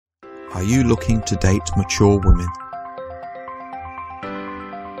Are you looking to date mature women?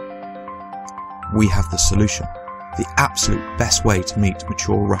 We have the solution, the absolute best way to meet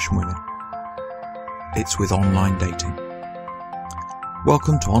mature Russian women. It's with online dating.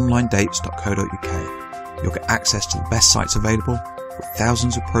 Welcome to onlinedates.co.uk. You'll get access to the best sites available, with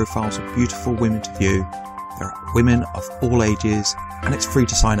thousands of profiles of beautiful women to view. There are women of all ages, and it's free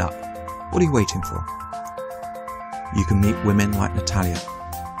to sign up. What are you waiting for? You can meet women like Natalia,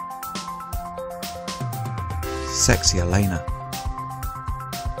 sexy Elena,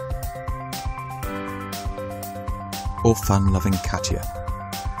 or fun-loving Katya.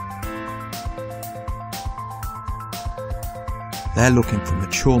 They're looking for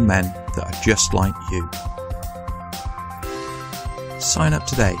mature men that are just like you. Sign up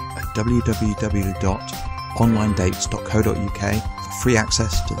today at www.onlinedates.co.uk for free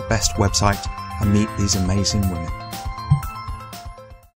access to the best website and meet these amazing women.